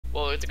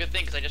Well, it's a good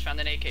thing because I just found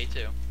an AK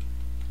too.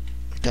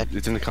 Good.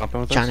 It's in the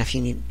compound with John, us? if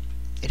you need...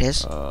 It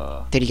is?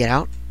 Uh, Did he get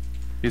out?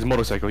 he's a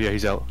motorcycle. Yeah,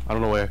 he's out. I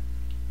don't know where.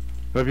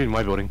 Might be in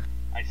my building.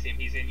 I see him.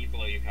 He's in you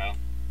below you, Kyle.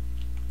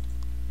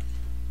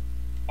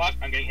 Fuck,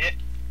 I'm getting hit.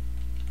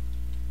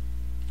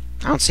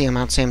 I don't see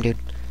him, dude.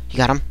 You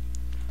got him?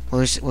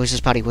 Where's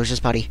his buddy? Where's his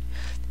buddy?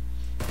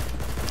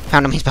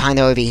 Found him. He's behind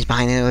the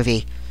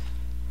OV.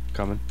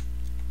 Coming.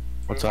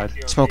 What side?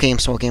 Smoke him.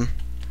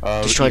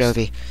 Destroyed east.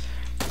 OV.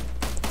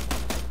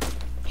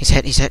 He's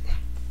hit.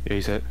 Yeah,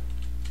 he's hit.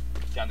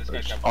 John, this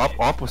guy's got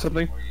Up or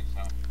something?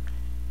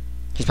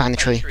 He's behind the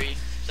tree.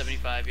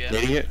 75, yeah.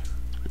 Nading it.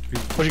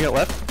 He's pushing it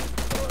left.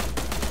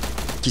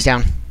 He's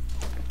down.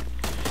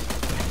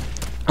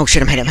 Oh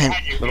shit, I'm hit.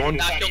 Another one.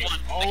 Knocked him one.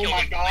 I Oh killed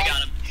my him. I god,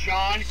 got him.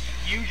 John,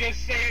 you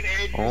just saved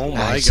Andrew's Oh life.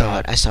 my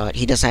god. I saw it.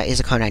 He does that. He's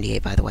a Car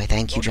 98, by the way.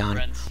 Thank you, John.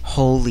 Friends.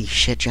 Holy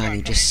shit, John,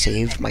 you just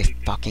saved my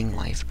fucking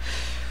life.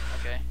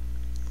 Okay.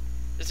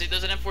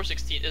 There's an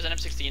M416. There's an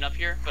M16 up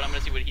here, but I'm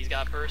gonna see what he's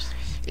got first.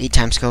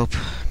 8-time scope.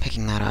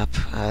 Picking that up.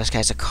 This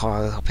guy's a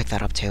car. I'll pick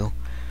that up too.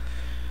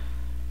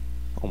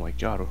 Oh my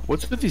god.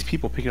 What's with these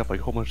people picking up like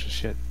a whole bunch of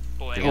shit?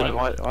 Boy,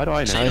 Why do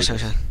I know? Sorry.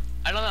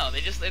 I don't know.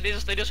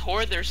 They just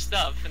hoard their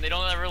stuff and they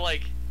don't ever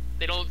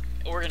they don't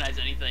organize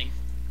anything.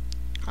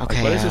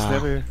 Okay, What is this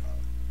never?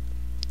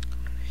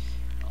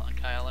 Hold on,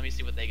 Kyle. Let me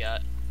see what they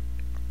got.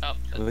 Oh,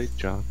 Really,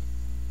 John?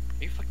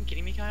 are you fucking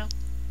kidding me, Kyle?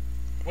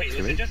 Wait,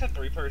 is it just a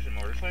 3-person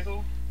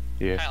motorcycle?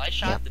 Yeah. Kyle, I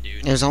shot Yep. the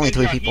dude. There's only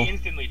 3 John, people. He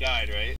instantly died, right?